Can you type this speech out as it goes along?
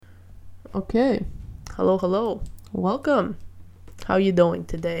Okay. Hello. Welcome. How you doing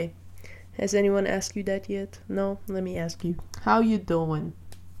today? Has anyone asked you that yet? No? Let me ask you. How you doing?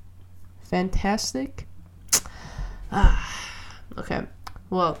 Fantastic? Okay.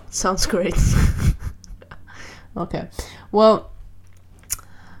 Well, sounds great. Okay. Well,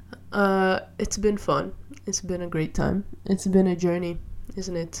 it's been fun. It's been a great time. It's been a journey,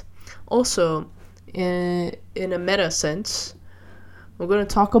 isn't it? Also, in a meta sense, we're going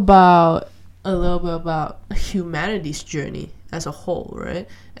to talk about a little bit about humanity's journey as a whole, right?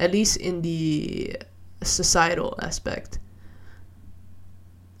 At least in the societal aspect.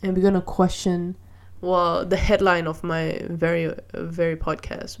 And we're going to question, well, the headline of my very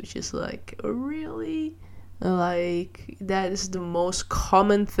podcast, which is like, really? Like, that is the most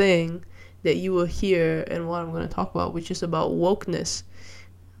common thing that you will hear and what I'm going to talk about, which is about wokeness,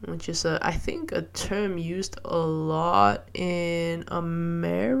 which is I think a term used a lot in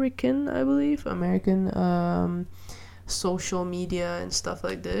American social media and stuff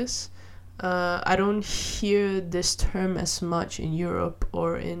like this. I don't hear this term as much in Europe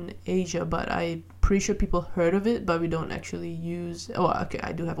or in Asia, but I'm pretty sure people heard of it, but we don't actually use. Oh, okay,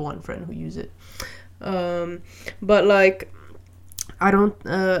 I do have one friend who uses it. But like, I don't.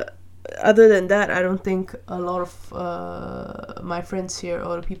 Other than that, I don't think a lot of my friends here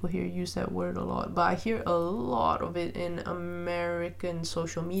or the people here use that word a lot. But I hear a lot of it in American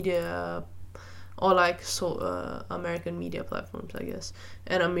social media, or like American media platforms, I guess,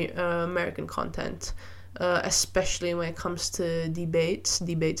 and American content, especially when it comes to debates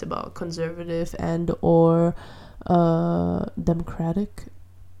about conservative and or democratic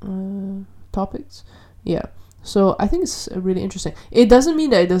topics. Yeah. So I think it's really interesting. It doesn't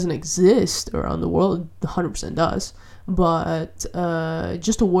mean that it doesn't exist around the world. It 100% does. But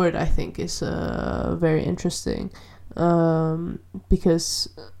just a word, I think, is very interesting. Because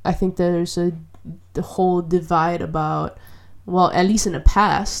I think there's the whole divide about, well, at least in the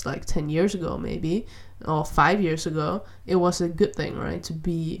past, like 10 years ago maybe, or 5 years ago, it was a good thing, right? To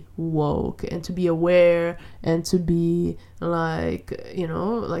be woke and to be aware and to be like,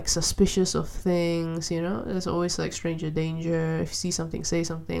 like suspicious of things, there's always like stranger danger. If you see something, say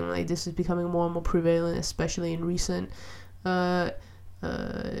something. Like, this is becoming more and more prevalent, especially in recent years.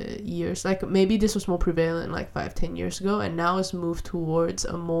 Like, maybe this was more prevalent like 5-10 years ago, and now it's moved towards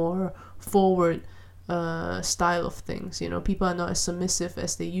a more forward style of things. People are not as submissive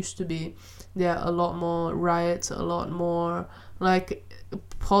as they used to be. There are a lot more riots, a lot more, like,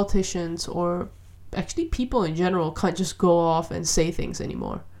 politicians or actually people in general can't just go off and say things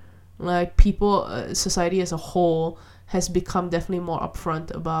anymore. Like, people, society as a whole has become definitely more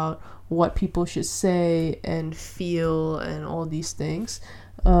upfront about what people should say and feel and all these things.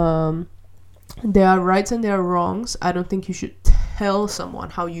 There are rights and there are wrongs. I don't think you should tell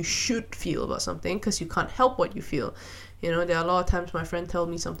someone how you should feel about something, because you can't help what you feel. There are a lot of times my friend tells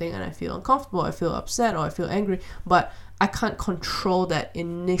me something and I feel uncomfortable, I feel upset, or I feel angry, but I can't control that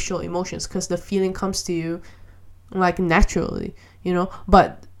initial emotions, because the feeling comes to you like naturally,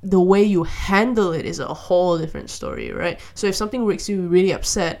 but the way you handle it is a whole different story, right? So if something makes you really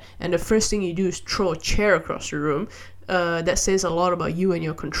upset and the first thing you do is throw a chair across the room, that says a lot about you and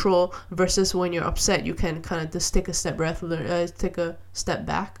your control, versus when you're upset, you can kind of just take a step back, learn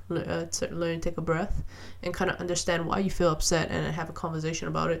to take a breath and kind of understand why you feel upset and have a conversation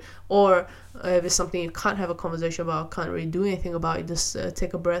about it. Or if it's something you can't have a conversation about, can't really do anything about it, just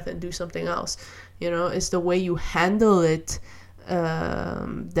take a breath and do something else. It's the way you handle it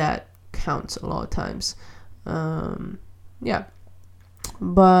that counts a lot of times. Yeah.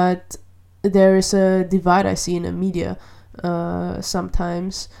 But there is a divide I see in the media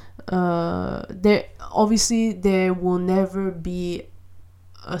sometimes. There will never be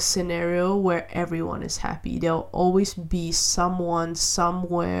a scenario where everyone is happy. There'll always be someone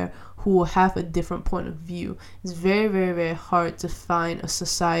somewhere who will have a different point of view. It's very, very, very hard to find a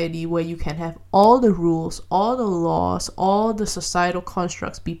society where you can have all the rules, all the laws, all the societal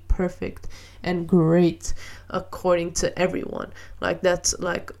constructs be perfect and great according to everyone. Like, that's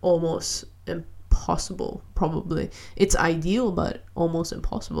like almost impossible. Probably it's ideal, but almost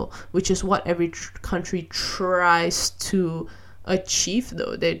impossible, which is what every country tries to achieve.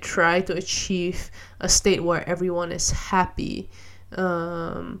 Though they try to achieve a state where everyone is happy,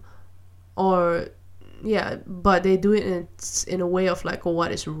 but they do it in a way of like,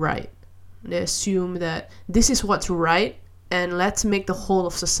 what is right. They assume that this is what's right, and let's make the whole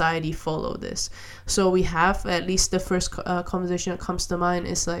of society follow this. So we have, at least the first conversation that comes to mind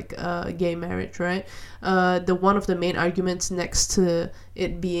is like gay marriage, right? The one of the main arguments next to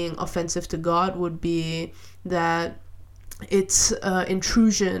it being offensive to God would be that it's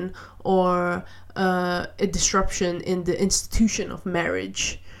intrusion or a disruption in the institution of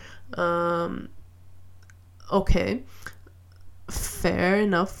marriage. Okay, fair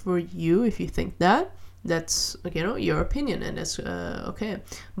enough for you if you think that. That's, you know, your opinion, and that's okay.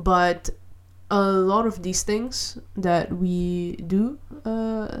 But a lot of these things that we do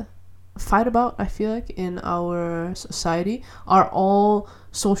fight about, I feel like, in our society are all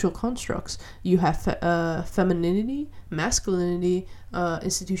social constructs. You have femininity, masculinity,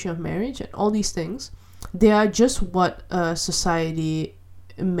 institution of marriage, and all these things. They are just what society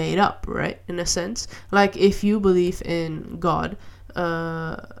made up, right? In a sense, like if you believe in God,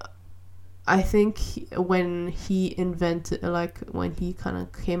 I think when he invented, like when he kind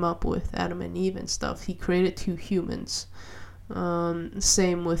of came up with Adam and Eve and stuff, he created two humans.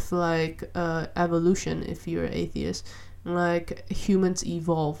 Same with like evolution. If you're an atheist, like humans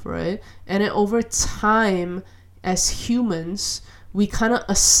evolve, right? And then over time, as humans, we kind of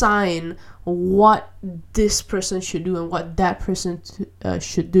assign what this person should do and what that person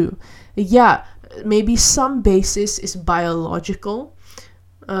should do. Yeah, maybe some basis is biological.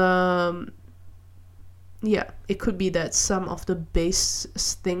 Yeah, it could be that some of the base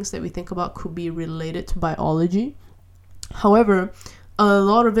things that we think about could be related to biology. However, a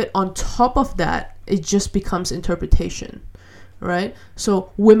lot of it on top of that, it just becomes interpretation, right?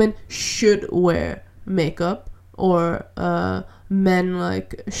 So women should wear makeup, or men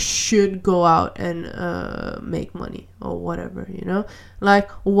like should go out and make money or whatever, you know?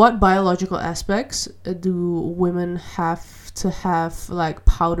 Like, what biological aspects do women have to have like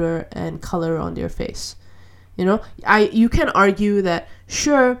powder and color on their face? You know, you can argue that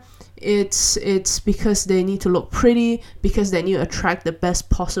sure, it's because they need to look pretty, because they need to attract the best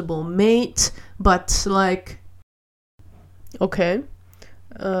possible mate, but like, okay,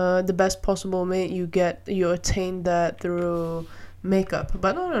 the best possible mate you attain that through makeup,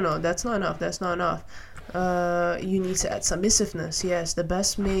 but no, that's not enough. You need to add submissiveness. Yes, the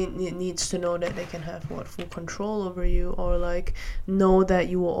best mate needs to know that they can have full control over you, or like know that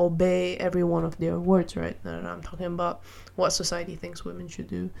you will obey every one of their words, right? No, I'm talking about what society thinks women should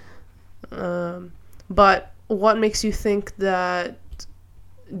do. But what makes you think that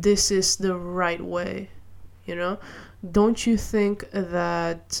this is the right way? You know, don't you think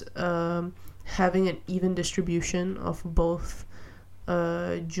that having an even distribution of both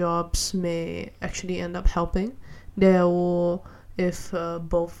jobs may actually end up helping? There will, if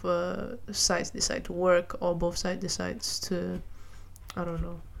both sides decide to work, or both sides decides to, I don't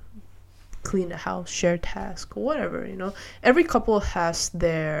know, clean the house, share task, or whatever, you know. Every couple has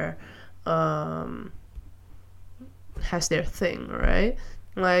their thing, right?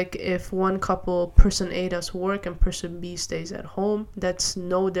 Like if one couple, person A does work and person B stays at home, that's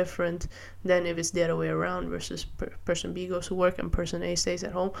no different than if it's the other way around, versus person B goes to work and person A stays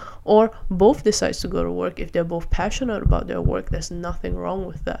at home, or both decides to go to work. If they're both passionate about their work, there's nothing wrong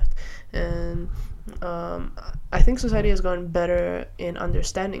with that. And I think society has gotten better in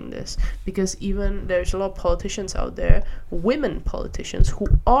understanding this, because even there's a lot of politicians out there, women politicians, who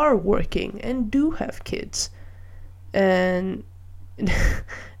are working and do have kids, and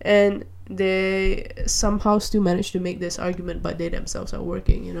and they somehow still manage to make this argument, but they themselves are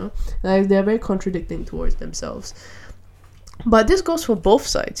working, you know? Like, they're very contradicting towards themselves. But this goes for both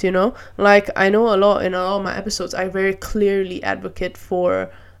sides, you know? Like, I know in a lot of my episodes, I very clearly advocate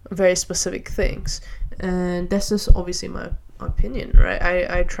for very specific things. And that's just obviously my opinion, right?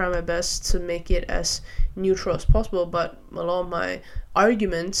 I try my best to make it as neutral as possible, but a lot of my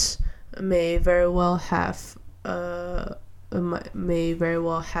arguments may very well have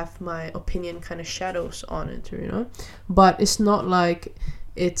my opinion kind of shadows on it, you know. But it's not like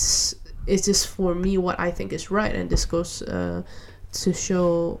it's just for me what I think is right. And this goes to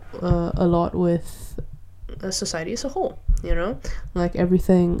show a lot with society as a whole, you know. Like,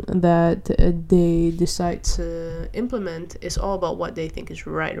 everything that they decide to implement is all about what they think is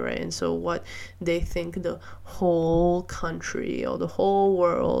right? And so what they think the whole country or the whole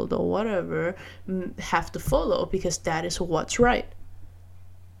world or whatever have to follow, because that is what's right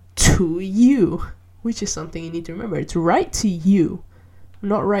to you, which is something you need to remember. It's right to you,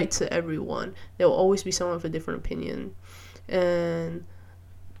 not right to everyone. There will always be someone with a different opinion. And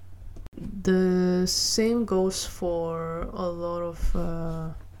the same goes for a lot of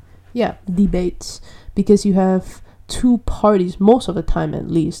debates, because you have two parties. Most of the time,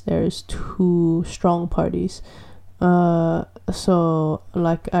 at least, there's two strong parties. So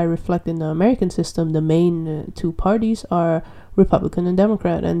like I reflect in the American system, the main two parties are Republican and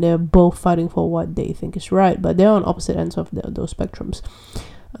Democrat, and they're both fighting for what they think is right, but they're on opposite ends of those spectrums.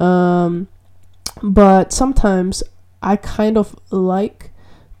 But sometimes I kind of like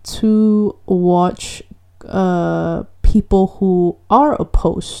to watch people who are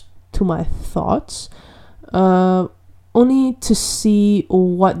opposed to my thoughts, only to see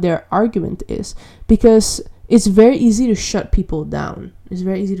what their argument is, because it's very easy to shut people down. It's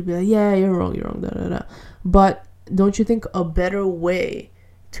very easy to be like, yeah, you're wrong, da da da. But don't you think a better way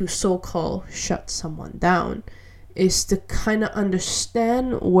to so-called shut someone down is to kind of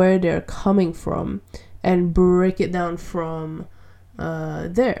understand where they're coming from and break it down from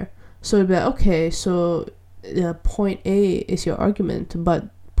there? So it'd be like, okay, so point A is your argument, but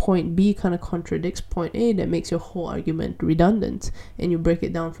point B kind of contradicts point A, that makes your whole argument redundant, and you break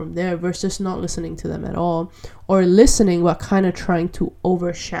it down from there, versus not listening to them at all, or listening but kind of trying to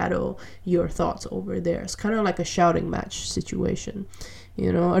overshadow your thoughts over there. It's kind of like a shouting match situation,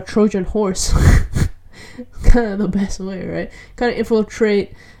 you know, a Trojan horse. Kind of the best way, right? Kind of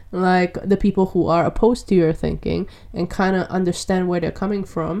infiltrate like the people who are opposed to your thinking and kind of understand where they're coming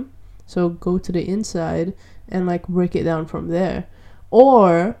from. So go to the inside and like break it down from there.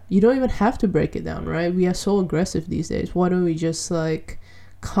 Or you don't even have to break it down, right? We are so aggressive these days. Why don't we just like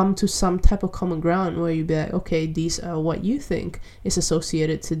come to some type of common ground where you be like, okay, these are what you think is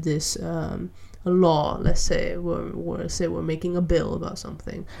associated to this law. Let's say we're making a bill about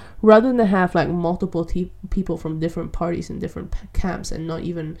something, rather than have like multiple people from different parties and different camps and not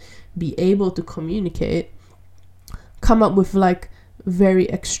even be able to communicate, come up with like very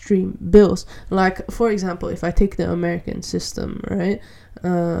extreme bills. Like, for example, if I take the American system, right,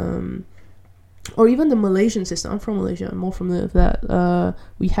 or even the Malaysian system. I'm from Malaysia, I'm more familiar with that.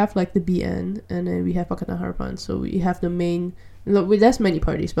 We have like the BN, and then we have Pakatan Harapan. So we have the main, there's many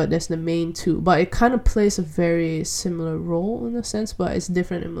parties, but there's the main two, but it kind of plays a very similar role in a sense, but it's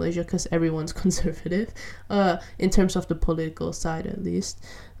different in Malaysia because everyone's conservative, in terms of the political side at least.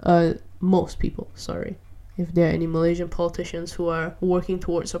 Most people, sorry, if there are any Malaysian politicians who are working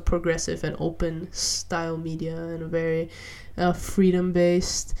towards a progressive and open style media and a very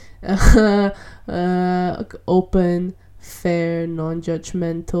freedom-based, open, fair,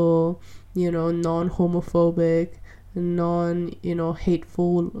 non-judgmental, non-homophobic,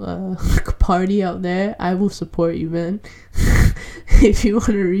 hateful party out there, I will support you, man. If you want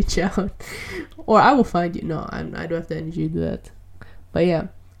to reach out, or I will find you. No, I don't have the energy to do that. But yeah,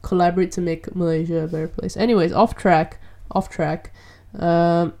 collaborate to make Malaysia a better place. Anyways, off track.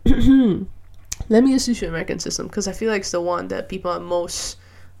 Let me just use the American system, because I feel like it's the one that people are most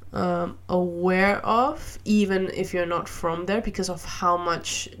aware of, even if you're not from there, because of how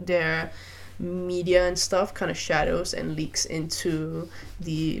much their media and stuff kind of shadows and leaks into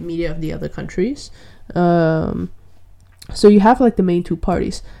the media of the other countries. So you have like the main two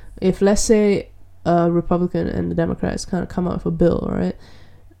parties. If let's say Republican and the Democrats kind of come out with a bill, right,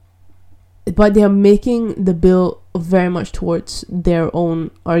 but they are making the bill very much towards their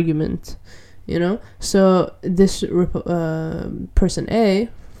own argument, so this person A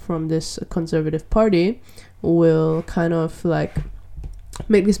from this conservative party will kind of like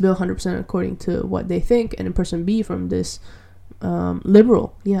make this bill 100% according to what they think, and then person B from this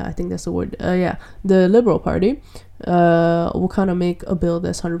liberal, I think that's the word, the liberal party will kind of make a bill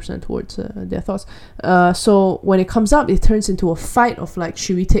that's 100% towards their thoughts. So when it comes up, it turns into a fight of like,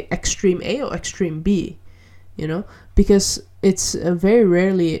 should we take extreme A or extreme B, because it's very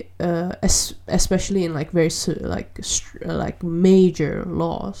rarely, especially in like very like major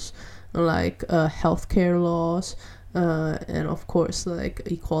laws, like healthcare laws, and of course like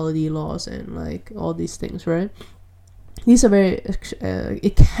equality laws and like all these things, right? These are very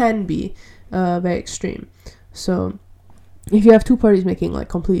it can be very extreme. So if you have two parties making like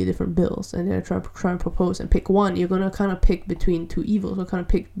completely different bills and they're trying to propose and pick one, you're gonna kind of pick between two evils, or kind of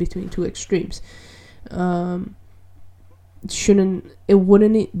pick between two extremes.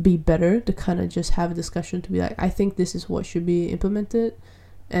 Wouldn't it be better to kind of just have a discussion to be like, I think this is what should be implemented,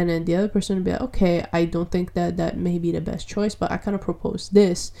 and then the other person would be like, okay, I don't think that may be the best choice, but I kind of propose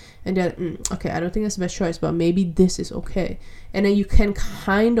this, and then okay, I don't think that's the best choice, but maybe this is okay, and then you can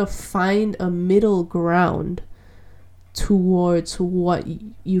kind of find a middle ground towards what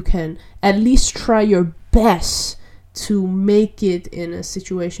you can at least try your best to make it in a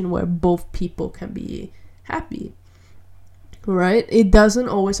situation where both people can be happy. Right? It doesn't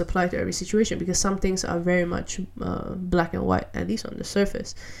always apply to every situation, because some things are very much black and white, at least on the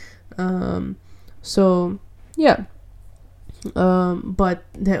surface. So yeah, but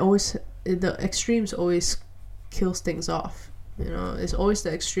the extremes always kills things off. It's always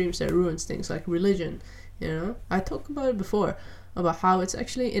the extremes that ruins things, like religion. I talked about it before, about how it's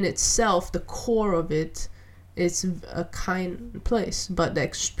actually in itself, the core of it it's a kind place. But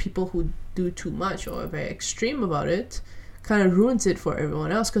the people who do too much or are very extreme about it kind of ruins it for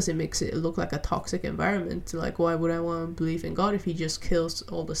everyone else, because it makes it look like a toxic environment. Like, why would I want to believe in God if he just kills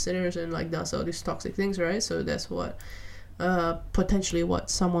all the sinners and like does all these toxic things, right? So that's what potentially what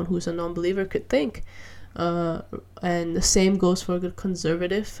someone who's a non-believer could think. And the same goes for good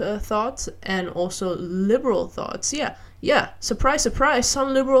conservative thoughts and also liberal thoughts. Yeah, surprise, surprise,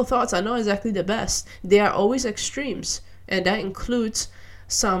 some liberal thoughts are not exactly the best. They are always extremes, and that includes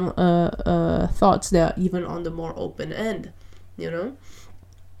some thoughts that are even on the more open end, you know?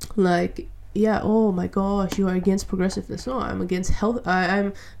 Like, yeah, oh my gosh, you are against progressiveness. No, I'm against health.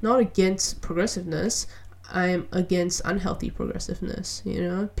 I'm not against progressiveness. I'm against unhealthy progressiveness, you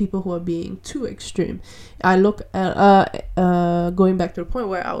know, people who are being too extreme. I look at, going back to the point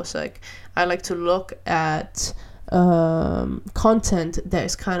where I was like, I like to look at content that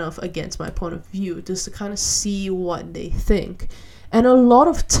is kind of against my point of view, just to kind of see what they think. And a lot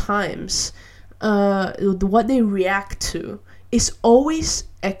of times, what they react to is always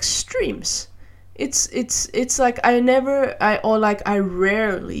extremes. It's like I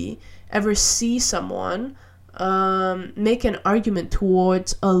rarely ever see someone make an argument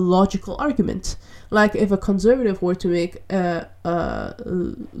towards a logical argument. Like, if a conservative were to make a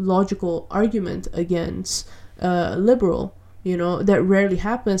logical argument against liberal, you know, that rarely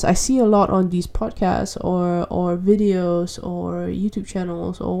happens. I see a lot on these podcasts or videos or YouTube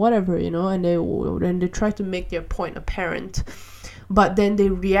channels or whatever, you know, and they try to make their point apparent, but then they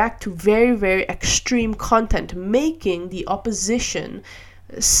react to very, very extreme content, making the opposition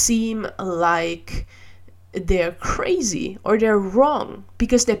seem like they're crazy or they're wrong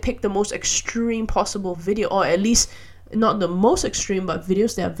because they pick the most extreme possible video, or at least not the most extreme, but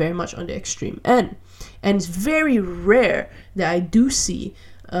videos that are very much on the extreme end. And it's very rare that I do see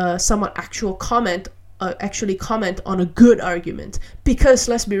someone actually comment on a good argument, because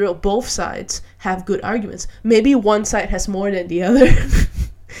let's be real, both sides have good arguments. Maybe one side has more than the other.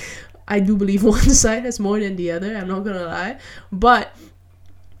 I do believe one side has more than the other, I'm not gonna lie, but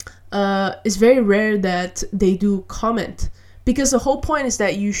it's very rare that they do comment, because the whole point is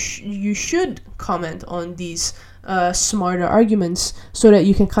that you should comment on these smarter arguments so that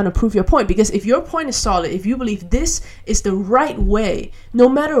you can kind of prove your point. Because if your point is solid, if you believe this is the right way, no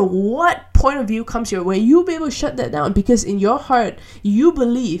matter what point of view comes your way, you'll be able to shut that down, because in your heart you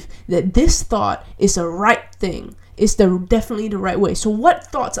believe that this thought is the right thing, is definitely the right way. So what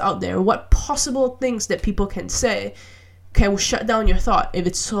thoughts out there, what possible things that people can say will shut down your thought if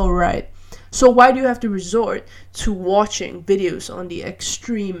it's so right? So why do you have to resort to watching videos on the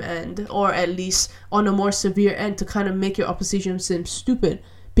extreme end, or at least on a more severe end, to kind of make your opposition seem stupid?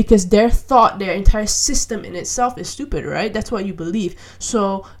 Because their thought, their entire system in itself is stupid, right? That's what you believe.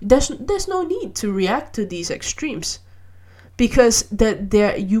 So there's no need to react to these extremes, because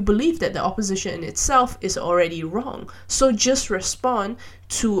you believe that the opposition in itself is already wrong. So just respond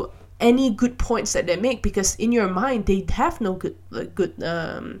to any good points that they make, because in your mind they have no good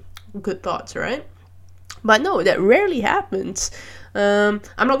thoughts, right? But no, that rarely happens. I'm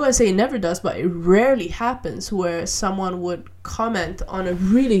not going to say it never does, but it rarely happens where someone would comment on a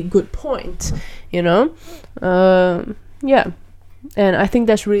really good point, you know? Yeah. And I think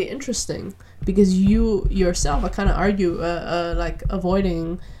that's really interesting, because you yourself are kind of like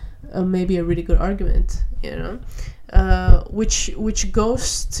avoiding maybe a really good argument, you know? Which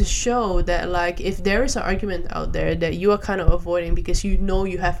goes to show that, like, if there is an argument out there that you are kind of avoiding because you know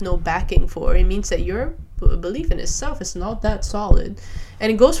you have no backing for, it means that your belief in itself is not that solid.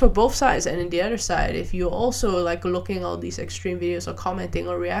 And it goes for both sides. And in the other side, if you're also like looking at all these extreme videos or commenting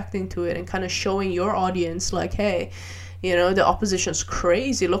or reacting to it and kind of showing your audience like, hey, you know, the opposition's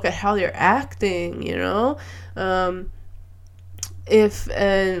crazy, look at how they're acting, you know,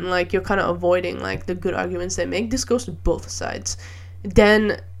 and like you're kind of avoiding like the good arguments they make, this goes to both sides,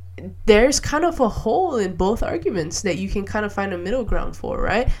 then there's kind of a hole in both arguments that you can kind of find a middle ground for,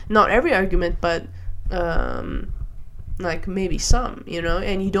 right? Not every argument, but like maybe some, you know,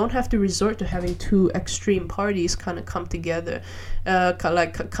 and you don't have to resort to having two extreme parties kind of come together,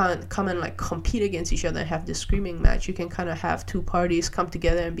 come and like compete against each other and have this screaming match. You can kind of have two parties come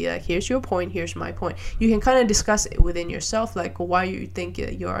together and be like, here's your point, here's my point. You can kind of discuss it within yourself, like why you think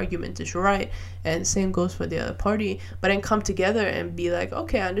your argument is right, and same goes for the other party, but then come together and be like,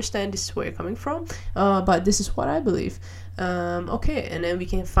 okay, I understand this is where you're coming from, but this is what I believe. Okay, and then we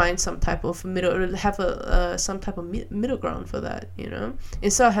can find some type of some type of middle ground for that, you know,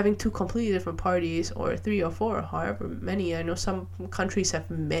 instead of having two completely different parties, or 3 or 4 or however many. I know some countries have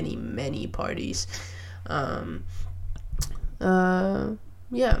many parties.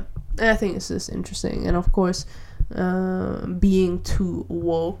 yeah, and I think it's just interesting. And of course, being too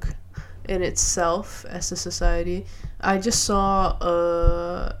woke in itself as a society, I just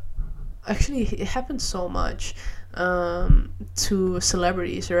saw actually it happens so much to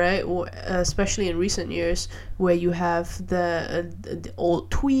celebrities, right? Or especially in recent years, where you have the old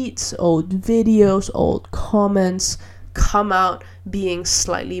tweets, old videos, old comments come out being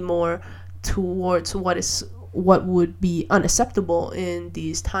slightly more towards what would be unacceptable in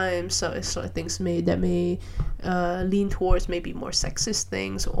these times. So it's like things that may lean towards maybe more sexist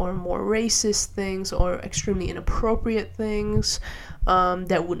things or more racist things or extremely inappropriate things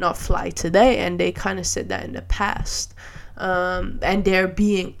that would not fly today, and they kind of said that in the past, and they're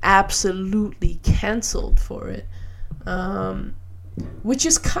being absolutely canceled for it, which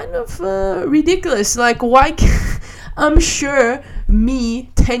is kind of ridiculous. Like, why I'm sure me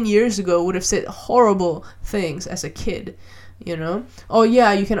 10 years ago would have said horrible things as a kid, you know? Oh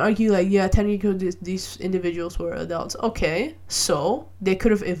yeah, you can argue like, yeah, 10 years ago these individuals were adults. Okay, so they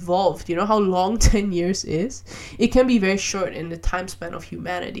could have evolved. You know how long 10 years is? It can be very short in the time span of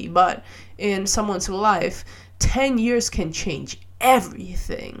humanity, but in someone's life, 10 years can change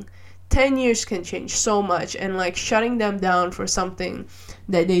everything. 10 years can change so much, and like shutting them down for something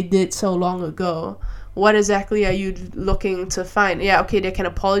that they did so long ago, what exactly are you looking to find? Yeah, okay, they can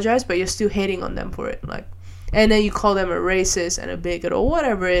apologize, but you're still hating on them for it. Like, and then you call them a racist and a bigot or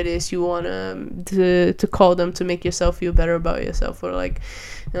whatever it is you want to call them to make yourself feel better about yourself, or like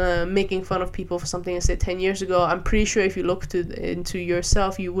making fun of people for something I said 10 years ago. I'm pretty sure if you look into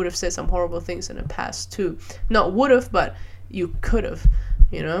yourself, you would have said some horrible things in the past too. Not would have, but you could have,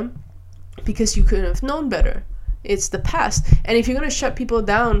 you know, because you could have known better. It's the past. And if you're going to shut people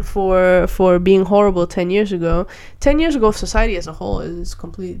down for being horrible 10 years ago, society as a whole is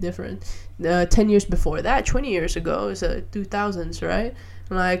completely different. 10 years before that, 20 years ago, is 2000s, right?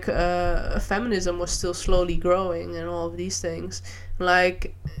 Like, feminism was still slowly growing and all of these things.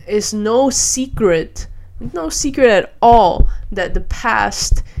 Like, it's no secret at all that the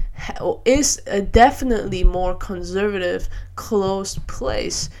past is a definitely more conservative, closed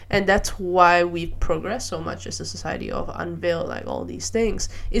place, and that's why we've progressed so much as a society of unveil like all these things.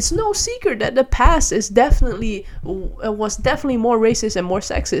 It's no secret that the past was definitely more racist and more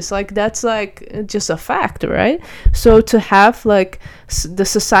sexist. Like, that's like just a fact, right? So to have like the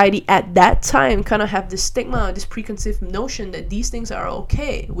society at that time kind of have this stigma, this preconceived notion that these things are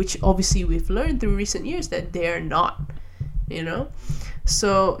okay, which obviously we've learned through recent years that they're not, you know.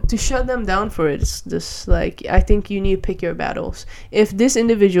 So to shut them down for it is just like, I think you need to pick your battles. If this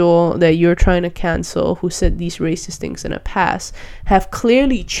individual that you're trying to cancel, who said these racist things in the past, have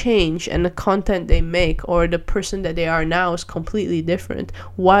clearly changed and the content they make or the person that they are now is completely different,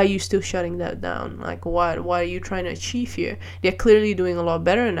 why are you still shutting that down? Like, what are you trying to achieve here? They're clearly doing a lot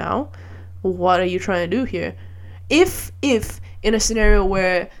better now. What are you trying to do here? If in a scenario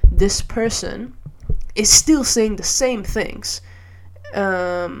where this person is still saying the same things,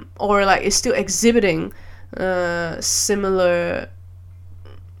 or like is still exhibiting similar,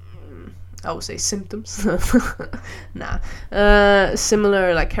 I would say symptoms,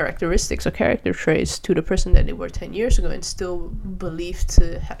 similar like characteristics or character traits to the person that they were 10 years ago, and still believe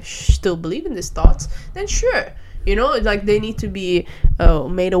in these thoughts, then sure, you know, like they need to be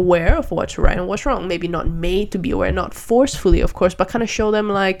made aware of what's right and what's wrong. Maybe not made to be aware, not forcefully, of course, but kind of show them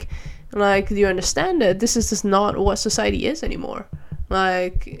like do you understand that this is just not what society is anymore?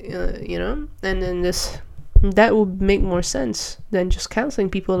 Like, you know, and then that would make more sense than just canceling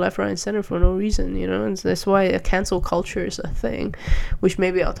people left, right, and center for no reason, you know. And that's why a cancel culture is a thing, which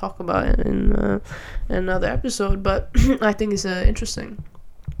maybe I'll talk about in another episode, but I think it's interesting.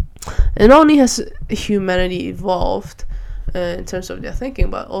 And not only has humanity evolved in terms of their thinking,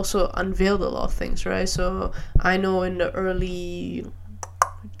 but also unveiled a lot of things, right? So I know in the early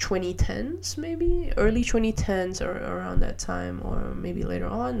 2010s, maybe early 2010s or around that time, or maybe later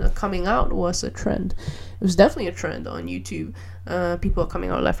on, coming out was a trend. It was definitely a trend on YouTube. People are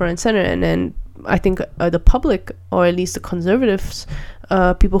coming out left, right, and center, and then I think the public, or at least the conservatives,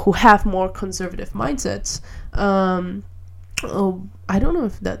 people who have more conservative mindsets, I don't know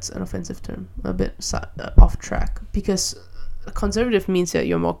if that's an offensive term, a bit off track, because conservative means that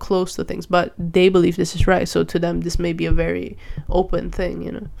you're more close to things, but they believe this is right, so to them this may be a very open thing,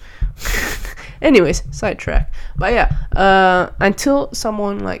 you know. Anyways, sidetrack. But yeah, until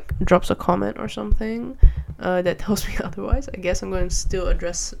someone like drops a comment or something that tells me otherwise, I guess I'm going to still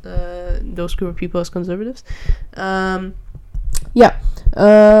address those group of people as conservatives. The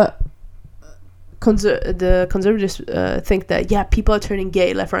conservatives think that people are turning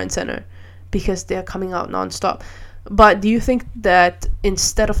gay left, right, and center because they're coming out non-stop. But do you think that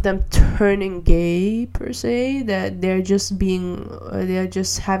instead of them turning gay per se, that they're just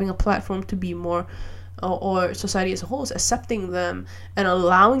having a platform to be more, or society as a whole is accepting them and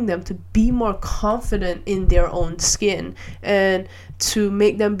allowing them to be more confident in their own skin, and to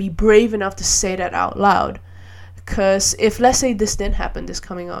make them be brave enough to say that out loud? Because if, let's say, this didn't happen, this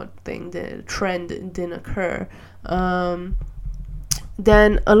coming out thing, the trend didn't occur,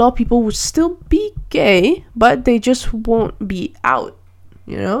 then a lot of people would still be gay, but they just won't be out.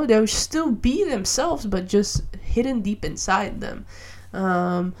 They would still be themselves, but just hidden deep inside them.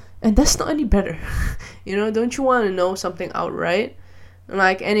 And that's not any better. Don't you want to know something outright?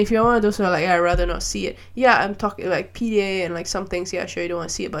 And if you're one of those who are like, I'd rather not see it. Yeah, I'm talking like PDA and like some things, yeah, sure, you don't want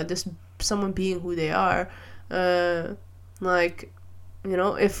to see it, but this someone being who they are,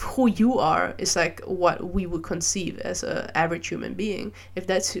 if who you are is like what we would conceive as a average human being, if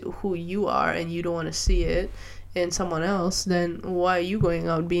that's who you are and you don't want to see it in someone else, then why are you going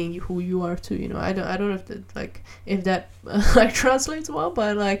out being who you are too? I don't know if that translates well,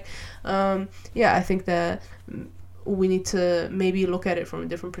 but I think that we need to maybe look at it from a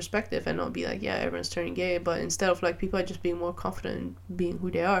different perspective and not be like, yeah, everyone's turning gay, but instead of like people are just being more confident in being who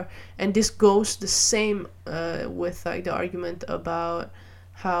they are. And this goes the same with like the argument about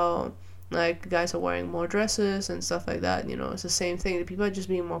how like guys are wearing more dresses and stuff like that. It's the same thing. The people are just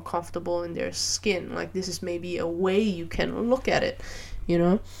being more comfortable in their skin. Like, this is maybe a way you can look at it,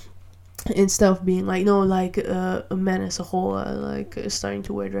 instead of being like, no, like men as a whole are like starting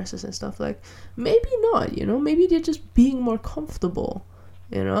to wear dresses and stuff. Like, maybe not, maybe they're just being more comfortable,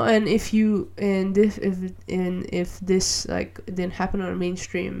 and if this like didn't happen on a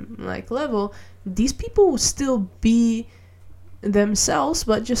mainstream like level, these people would still be themselves,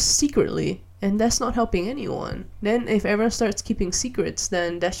 but just secretly, and that's not helping anyone. Then if everyone starts keeping secrets,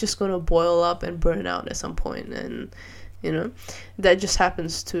 then that's just gonna boil up and burn out at some point, and that just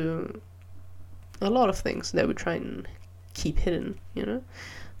happens to a lot of things that we try and keep hidden.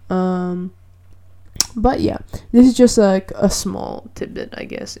 But yeah, this is just like a small tidbit, I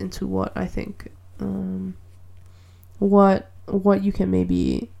guess, into what I think what you can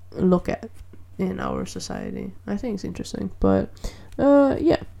maybe look at in our society. I think it's interesting, but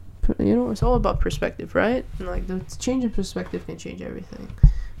it's all about perspective, right? And like the change in perspective can change everything.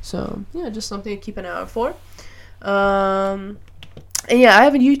 So yeah, just something to keep an eye out for. And yeah, I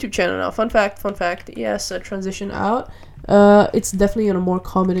have a YouTube channel now. Fun fact. Yes, transition out. It's definitely on a more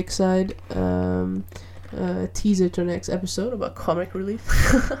comedic side. Teaser to the next episode about comic relief.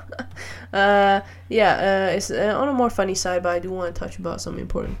 It's on a more funny side, but I do want to touch about some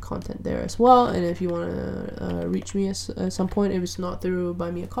important content there as well. And if you want to reach me at some point, if it's not through Buy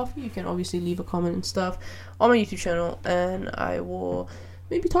Me a Coffee, you can obviously leave a comment and stuff on my YouTube channel, and I will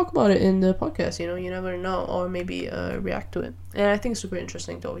maybe talk about it in the podcast. You never know, or maybe react to it. And I think it's super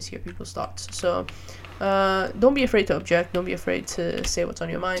interesting to always hear people's thoughts. So don't be afraid to object. Don't be afraid to say what's on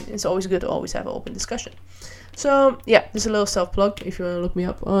your mind. It's always good to always have an open discussion. So yeah, this is a little self-plug. If you want to look me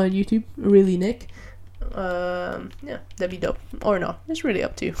up on YouTube, really Nick. That'd be dope. Or no, it's really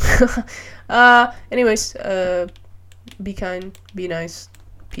up to you. Anyways, be kind, be nice.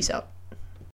 Peace out.